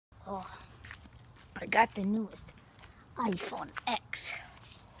Oh, I got the newest iPhone X.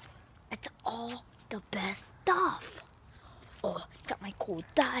 It's all the best stuff. Oh, got my cool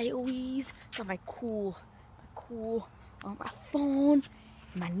diaries, got my cool my phone.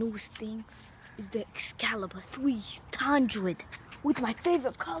 My newest thing is the Excalibur 300 with my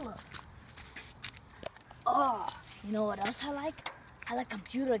favorite color. Oh, you know what else I like? I like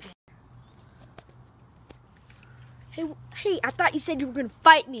computer games. Hey, I thought you said you were gonna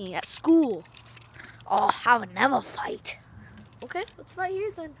fight me at school. Oh, I would never fight. Okay, let's fight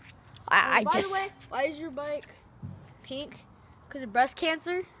here then. By the way, why is your bike pink? Because of breast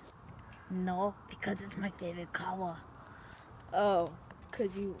cancer? No, because it's my favorite color. Oh,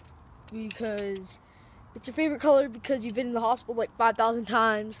 because it's your favorite color because you've been in the hospital like 5,000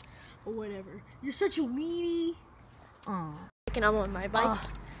 times or whatever. You're such a weenie. Oh. And I'm on my bike.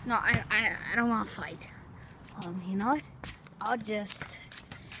 No, I don't want to fight. You know what? I'll just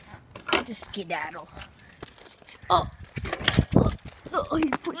skedaddle. Oh, you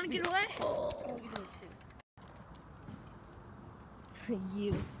want to get away? Oh.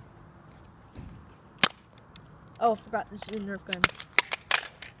 You. Oh, I forgot this is a Nerf gun.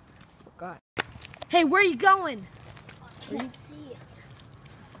 Forgot. Hey, where are you going? I can't see it.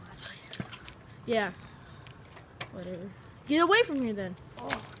 Yeah. Whatever. Get away from here then. Oh,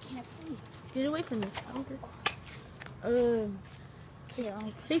 I can't see. Get away from me. I don't care.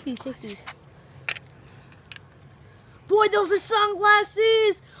 Take these. Boy, those are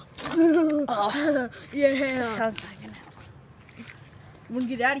sunglasses! Oh, yeah. sounds like an hour. I'm gonna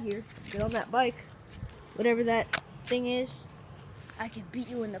get out of here. Get on that bike. Whatever that thing is. I can beat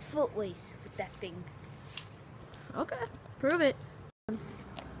you in the foot race with that thing. Okay, prove it.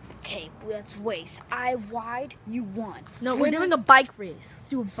 Okay, let's race. I wide, you won. No, we're doing a bike race. Let's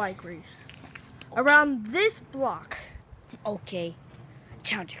do a bike race. Okay. Around this block. Okay,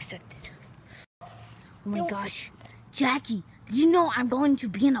 challenge accepted. Oh my gosh. Jackie, did you know I'm going to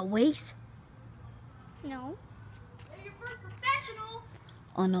be in a race? No. Hey, you're first professional.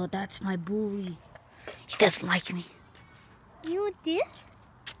 Oh no, that's my bully. He doesn't like me. You want this?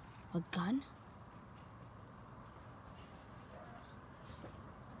 A gun?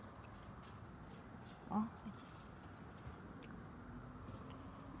 Oh,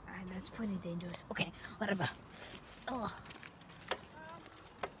 that's pretty dangerous. Okay, whatever. Oh.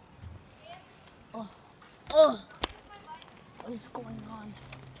 Oh. What is going on?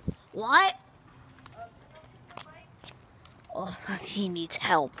 What? Oh, he needs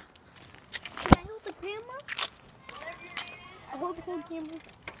help. Can I hold the camera? I hold the whole camera.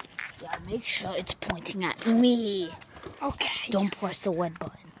 Yeah, make sure it's pointing at me. Okay. Don't press the red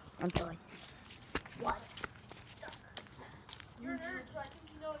button until I see. What? You're a nerd, so I think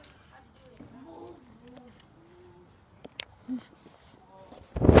you know how to do it.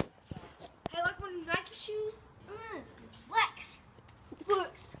 Hey, like one of Nike shoes? Flex.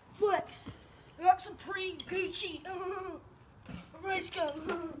 Flex. I got some Gucci. Let's go.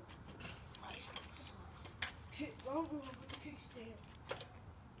 Okay, I'll go with the kickstand.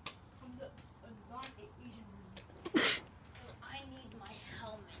 I'm the non-Asian. I need my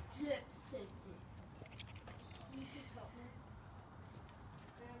helmet. Yeah, safety. Can you please help me?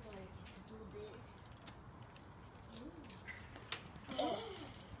 Family. To do this.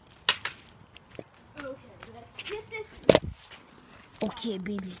 Okay, let's get this. Okay,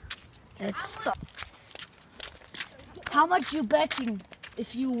 baby. Let's stop. How much you betting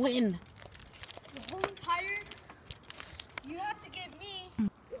if you win? The whole entire. You have to give me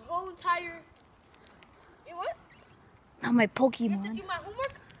the whole entire. You know what? Not my You have to Pokemon. do my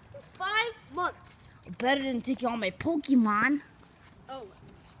homework in 5 months. Better than taking all my Pokemon.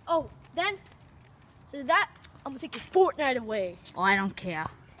 Oh, then. So that I'm gonna take your Fortnite away. Oh, I don't care.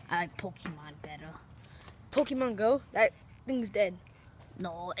 I like Pokemon better. Pokemon Go. That thing's dead.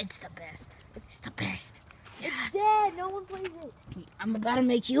 No, it's the best. It's the best. Yes. Dead. No one plays it. I'm about to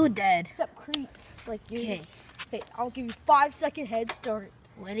make you dead. Except creeps like you. Okay. Okay, I'll give you 5-second head start.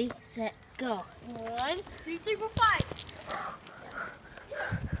 Ready, set, go. 1, 2, 3, 4, 5.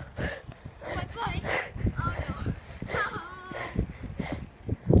 My bike. Oh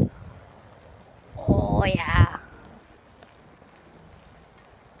no. Oh, yeah.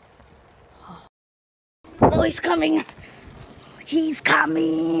 Oh, he's coming. He's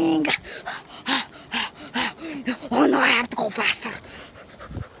coming. Oh no, I have to go faster.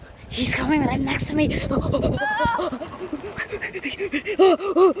 He's coming right next to me.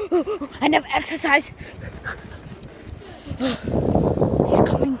 I never exercise. He's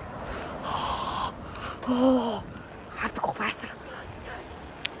coming. Oh, I have to go faster.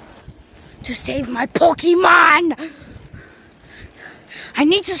 To save my Pokemon. I I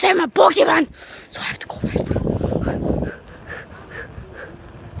need to save my Pokemon, so I have to go faster.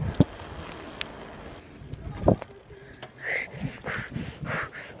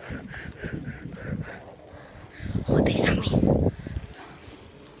 Oh, they saw me.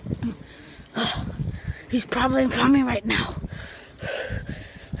 Oh, he's probably in front of me right now.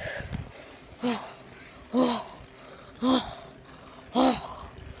 Oh,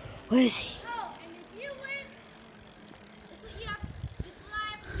 where is he?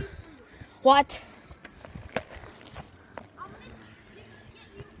 What?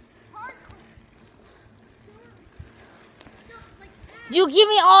 You give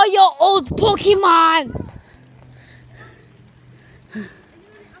me all your old Pokemon!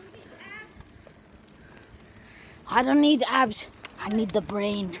 I don't need abs. I need the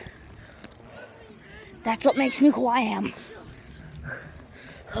brain. That's what makes me who I am.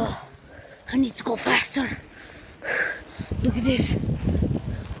 Oh, I need to go faster. Look at this.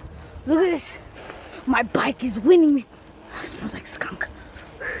 Look at this. My bike is winning me. It smells like skunk.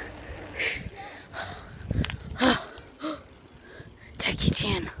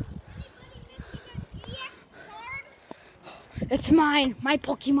 Jackie-chan. It's mine. My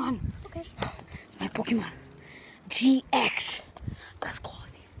Pokemon. Okay. It's my Pokemon. GX. That's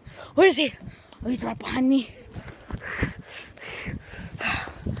quality. Where is he? Oh, he's right behind me.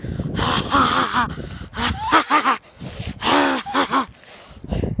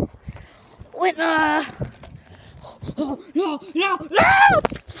 Wait, no, no, no!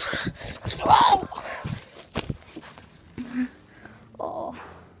 Oh.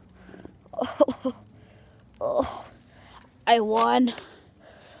 Oh. I won.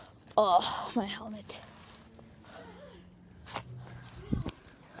 Oh, my helmet.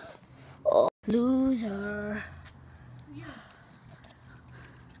 Oh, loser.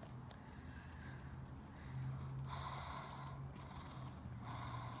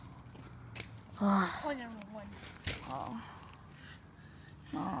 Point number one. Oh.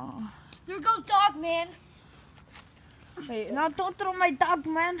 Oh. There goes dog man. Wait, now don't throw my dog,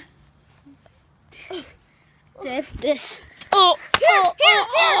 man. Did this. Oh, Here,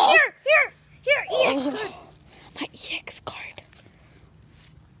 EX card. My EX card.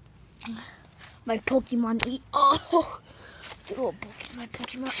 My Pokemon Oh, threw a book at my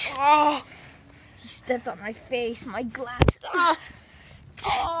Pokemon. Oh, he stepped on my face. My glass.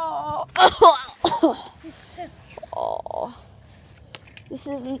 Oh, oh, oh. This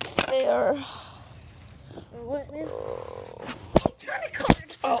isn't fair. What, man? Turn a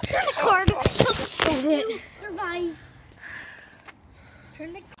card. Oh. Turn a card. Help us Is it? survive.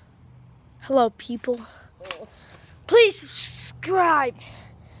 Turn the Hello, people. Please subscribe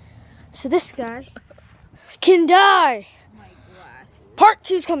so this guy can die. My glasses. Part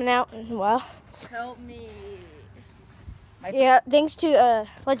 2's coming out in a while. Help me. Yeah, thanks to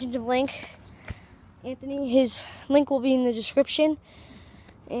Legends of Link. Anthony, his link will be in the description.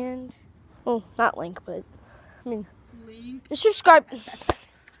 And, well, not link, but, I mean, Link. just subscribe.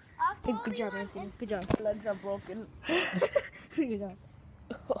 Hey, good job, Anthony. Good job. Legs are broken. Good job.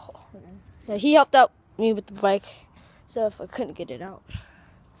 Yeah, he helped out me with the bike, so if I couldn't get it out.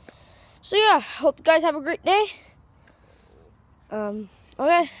 So yeah, hope you guys have a great day.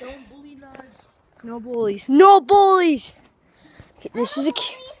 Okay. Don't bully nuts. No bullies. No bullies. Okay, this is a.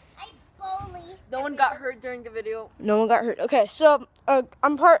 No one got hurt during the video. No one got hurt. Okay, so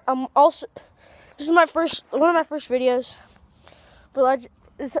I'm also. This is one of my first videos for Legend.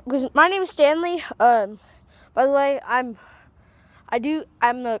 Because my name is Stanley. By the way, I'm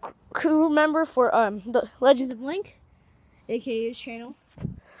a crew member for the Legends of Link, aka his channel.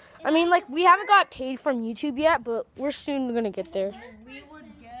 I mean, like, we haven't got paid from YouTube yet, but we're soon gonna get there. We would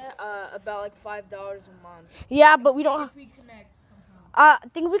get about like $5 a month Yeah, but we don't. if we connect somehow. I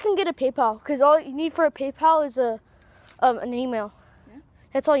think we can get a PayPal because all you need for a PayPal is an email. Yeah?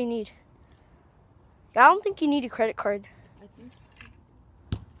 That's all you need. I don't think you need a credit card.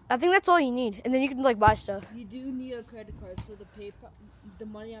 I think that's all you need, and then you can like buy stuff. You do need a credit card, so the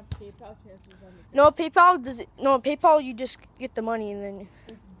money on PayPal transfers on the No, PayPal does it. No, PayPal you just get the money and then.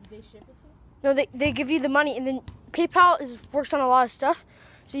 Do they ship it to you? No, they give you the money and then PayPal works on a lot of stuff.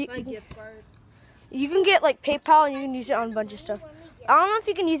 So Like gift cards. you can get like PayPal and you can use it on a bunch of stuff. I don't know if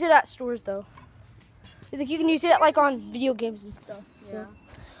you can use it at stores though. I think you can use it like on video games and stuff. So. Yeah.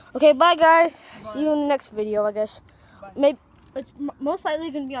 Okay, bye guys. Bye. See you in the next video, I guess. Bye. Maybe it's most likely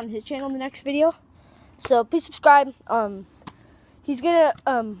going to be on his channel in the next video. So please subscribe. He's gonna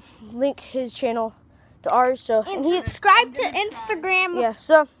link his channel to ours. So And subscribe to Instagram. yeah.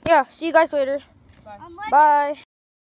 So yeah. See you guys later. Bye. On Legends Bye.